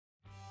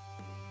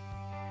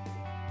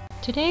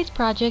Today's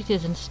project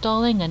is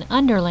installing an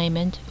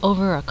underlayment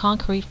over a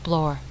concrete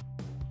floor.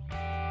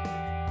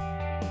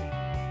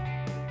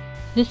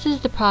 This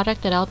is the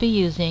product that I'll be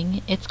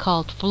using. It's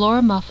called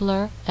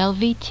FloorMuffler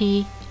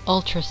LVT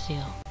Ultra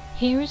Seal.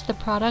 Here is the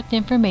product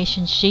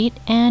information sheet,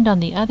 and on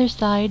the other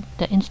side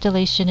the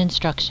installation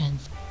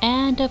instructions.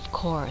 And of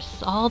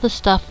course, all the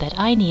stuff that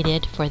I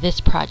needed for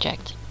this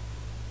project.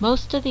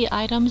 Most of the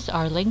items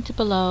are linked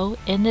below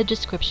in the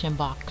description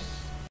box.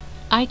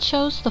 I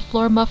chose the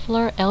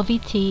FloorMuffler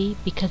LVT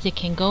because it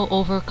can go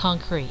over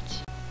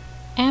concrete,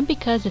 and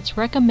because it's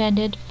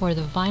recommended for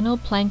the vinyl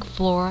plank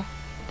floor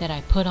that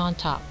I put on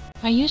top.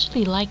 I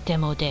usually like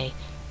demo day,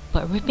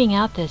 but ripping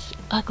out this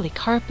ugly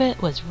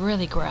carpet was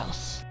really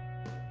gross.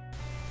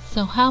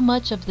 So how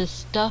much of this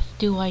stuff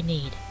do I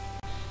need?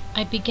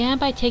 I began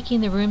by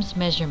taking the room's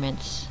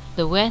measurements,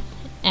 the width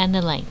and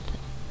the length.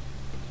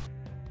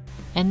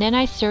 And then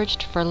I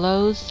searched for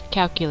Lowe's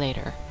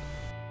calculator.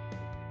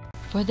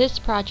 For this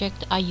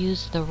project, I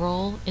used the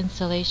roll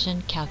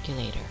insulation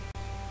calculator.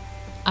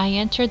 I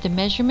entered the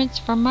measurements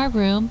from my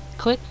room,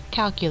 click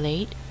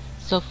calculate.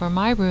 So for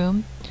my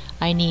room,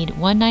 I need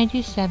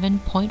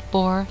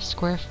 197.4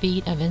 square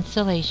feet of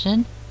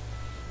insulation.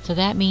 So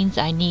that means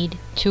I need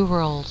 2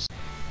 rolls.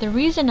 The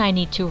reason I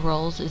need 2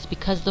 rolls is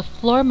because the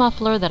floor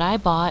muffler that I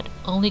bought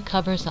only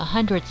covers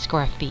 100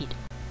 square feet.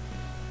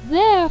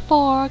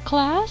 Therefore,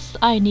 class,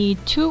 I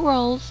need 2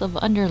 rolls of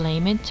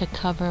underlayment to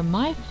cover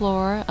my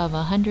floor of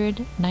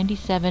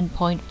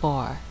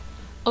 197.4.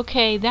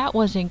 Okay, that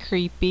wasn't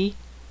creepy.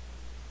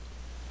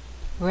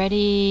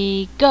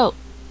 Ready, go!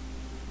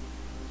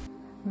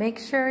 Make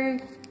sure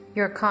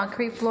your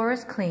concrete floor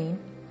is clean.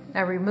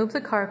 I removed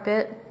the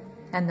carpet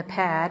and the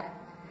pad,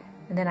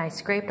 and then I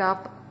scraped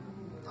off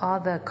all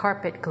the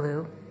carpet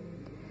glue.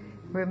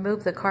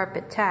 Removed the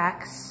carpet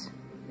tacks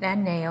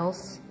and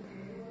nails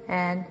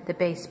and the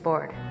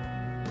baseboard.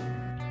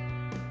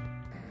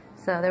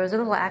 So there was a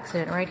little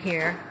accident right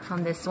here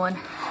on this one,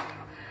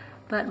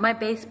 but my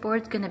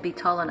baseboard's gonna be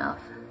tall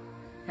enough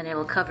and it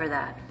will cover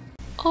that.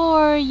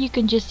 Or you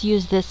can just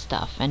use this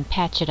stuff and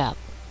patch it up.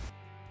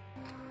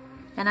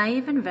 And I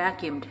even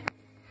vacuumed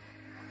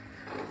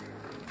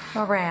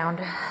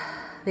around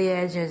the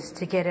edges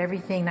to get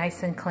everything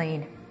nice and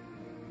clean,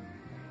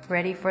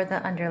 ready for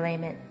the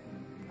underlayment.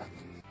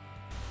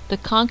 The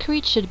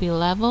concrete should be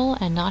level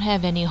and not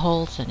have any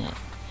holes in it.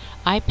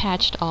 I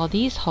patched all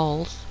these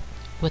holes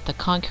with the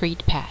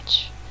concrete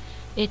patch.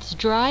 It's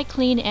dry,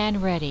 clean,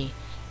 and ready.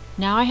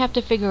 Now I have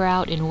to figure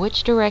out in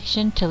which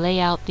direction to lay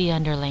out the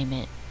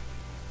underlayment.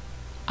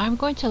 I'm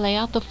going to lay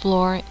out the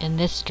floor in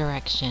this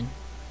direction.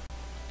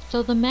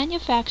 So the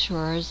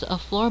manufacturers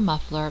of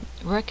FloorMuffler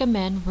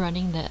recommend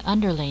running the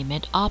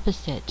underlayment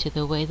opposite to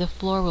the way the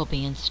floor will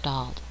be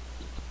installed.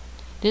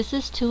 This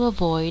is to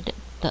avoid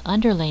the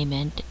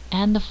underlayment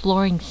and the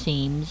flooring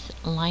seams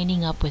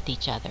lining up with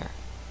each other.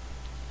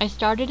 I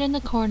started in the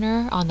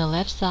corner on the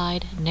left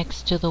side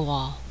next to the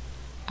wall.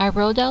 I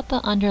rolled out the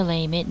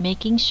underlayment,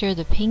 making sure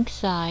the pink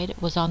side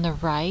was on the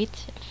right,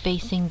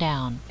 facing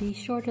down. Be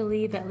sure to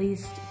leave at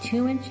least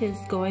 2 inches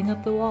going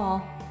up the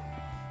wall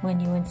when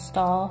you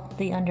install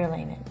the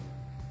underlayment.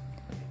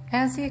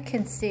 As you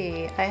can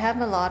see, I have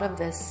a lot of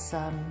this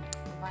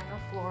vinyl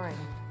flooring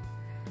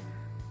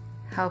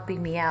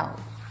helping me out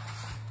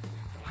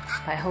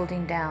by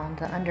holding down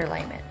the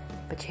underlayment.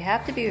 But you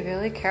have to be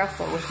really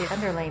careful with the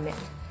underlayment.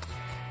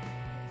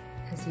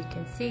 As you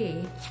can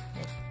see,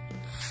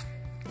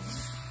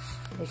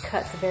 it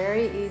cuts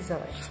very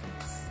easily.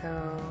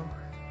 So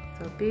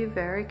be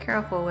very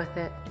careful with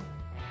it.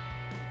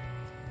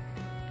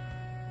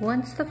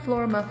 Once the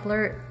floor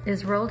muffler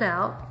is rolled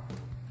out,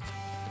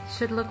 it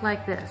should look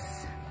like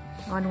this.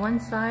 On one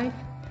side,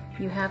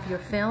 you have your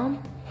film,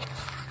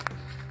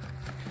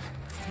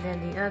 and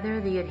then the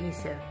other, the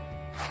adhesive.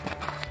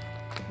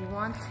 You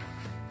want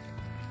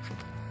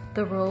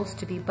the rolls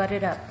to be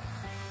butted up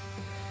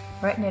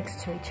right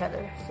next to each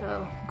other.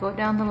 So go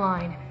down the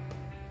line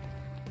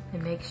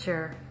and make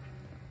sure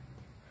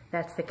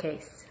that's the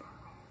case.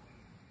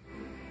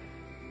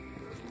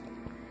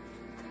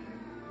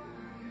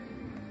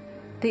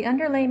 The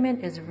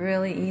underlayment is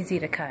really easy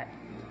to cut.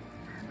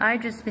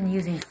 I've just been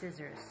using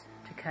scissors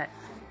to cut.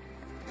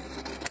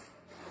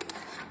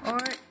 Or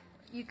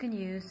you can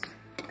use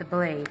the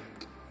blade.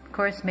 Of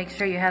course, make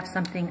sure you have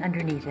something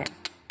underneath it.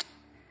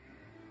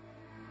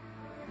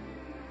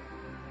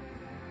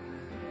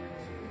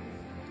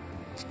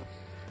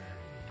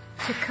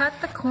 To cut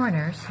the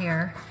corners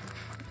here,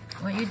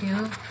 what you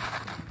do,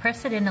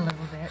 press it in a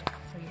little bit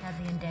so you have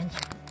the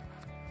indentation.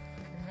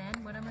 And then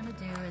what I'm going to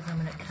do is I'm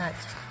going to cut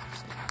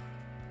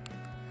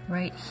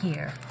right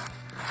here.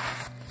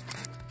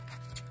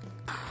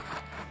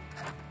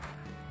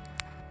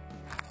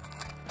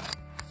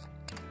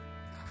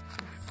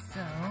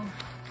 So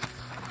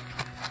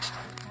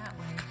that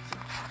way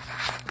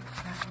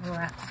that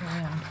wraps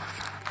around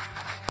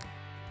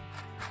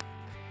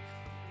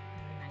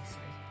very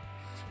nicely.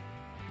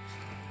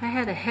 I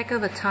had a heck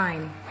of a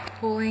time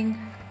pulling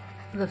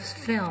the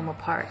film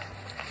apart.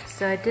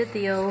 So I did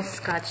the old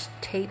Scotch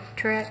tape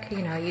trick.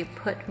 You know, you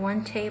put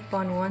one tape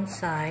on one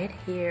side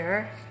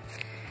here,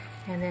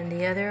 and then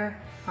the other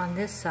on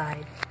this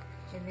side,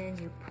 and then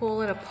you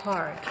pull it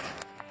apart.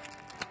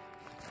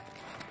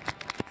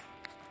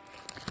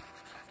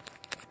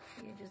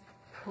 You just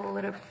pull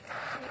it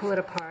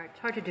apart. It's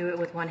hard to do it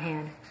with one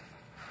hand,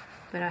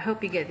 but I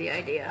hope you get the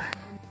idea.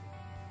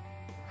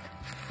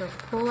 So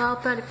pull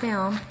out that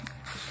film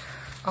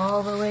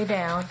all the way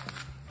down.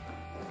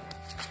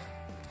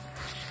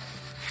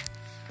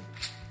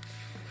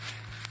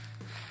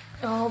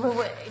 All the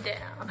way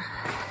down.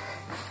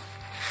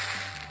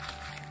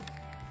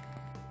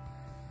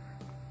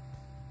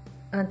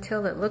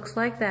 Until it looks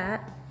like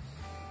that.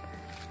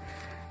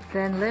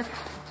 Then lift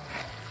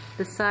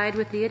the side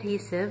with the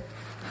adhesive.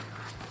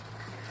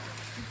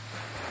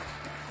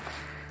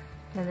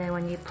 And then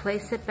when you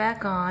place it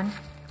back on,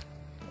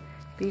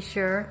 be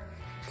sure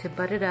to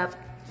butt it up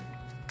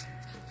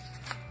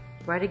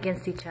right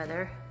against each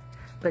other,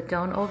 but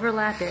don't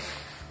overlap it.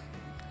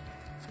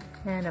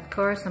 And of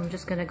course, I'm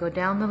just going to go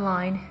down the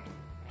line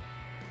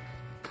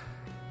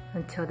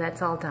until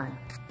that's all done.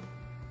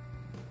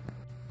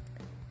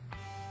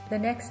 The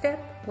next step,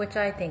 which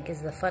I think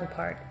is the fun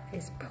part,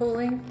 is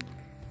pulling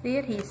the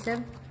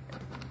adhesive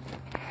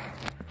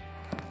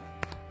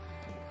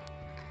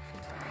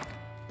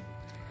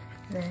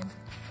then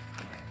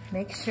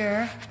make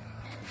sure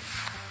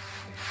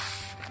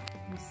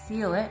you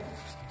seal it.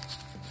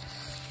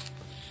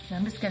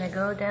 I'm just going to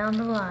go down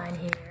the line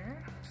here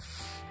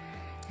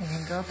and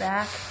then go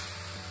back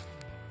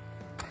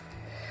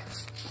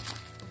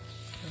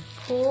and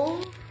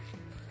pull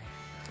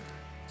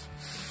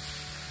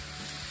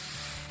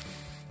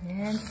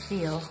and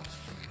seal.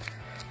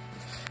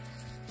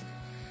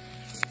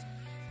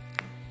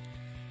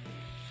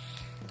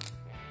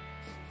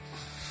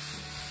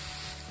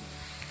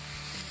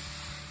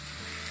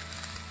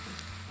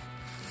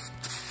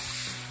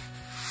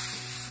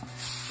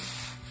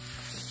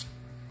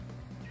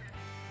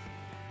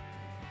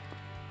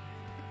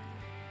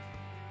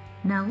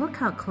 Now look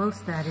how close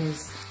that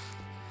is.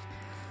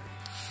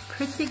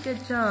 Pretty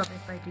good job,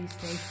 if I do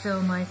say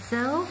so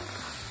myself.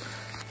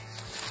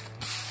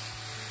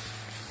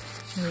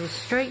 And you're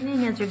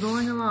straightening as you're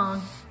going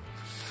along.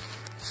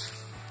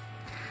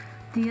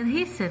 The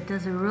adhesive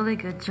does a really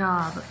good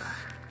job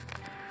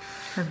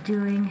of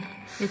doing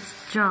its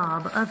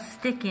job of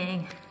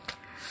sticking.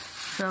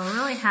 So I'm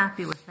really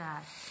happy with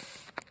that.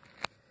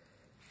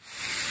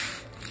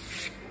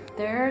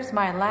 There's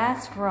my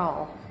last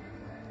roll.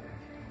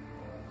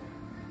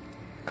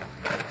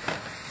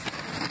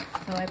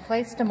 So I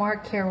placed a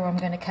mark here where I'm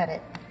going to cut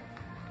it.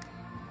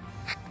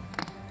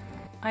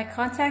 I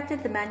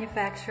contacted the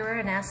manufacturer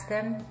and asked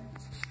them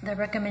the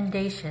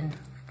recommendation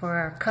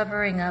for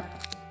covering up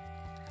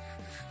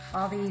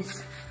all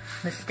these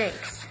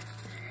mistakes.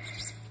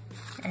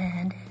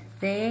 And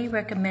they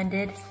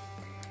recommended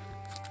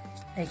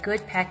a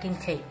good packing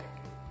tape.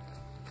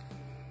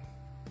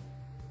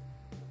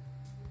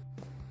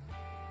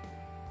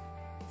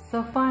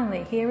 So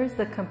finally, here is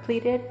the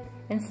completed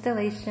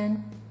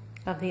installation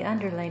of the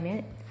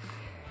underlayment,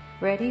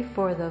 ready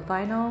for the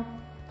vinyl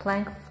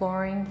plank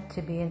flooring to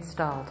be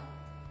installed.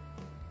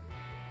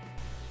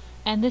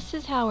 And this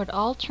is how it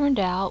all turned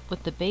out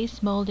with the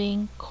base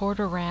molding,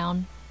 quarter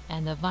round,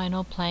 and the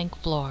vinyl plank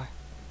floor.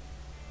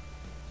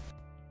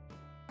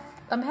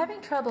 I'm having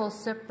trouble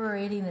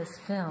separating this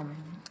film,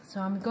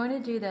 so I'm going to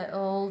do that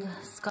old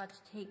Scotch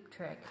tape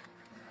trick.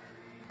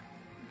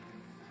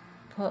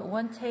 Put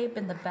one tape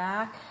in the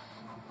back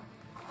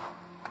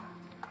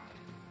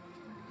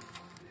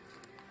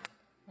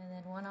and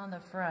then one on the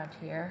front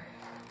here.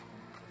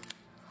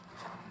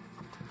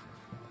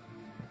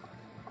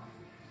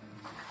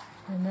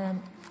 And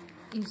then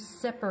you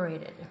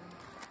separate it.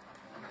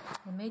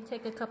 It may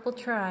take a couple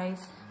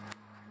tries.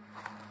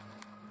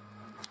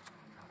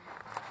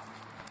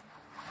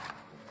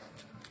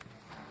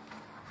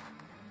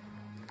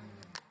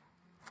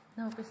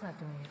 Nope, it's not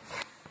doing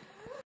it.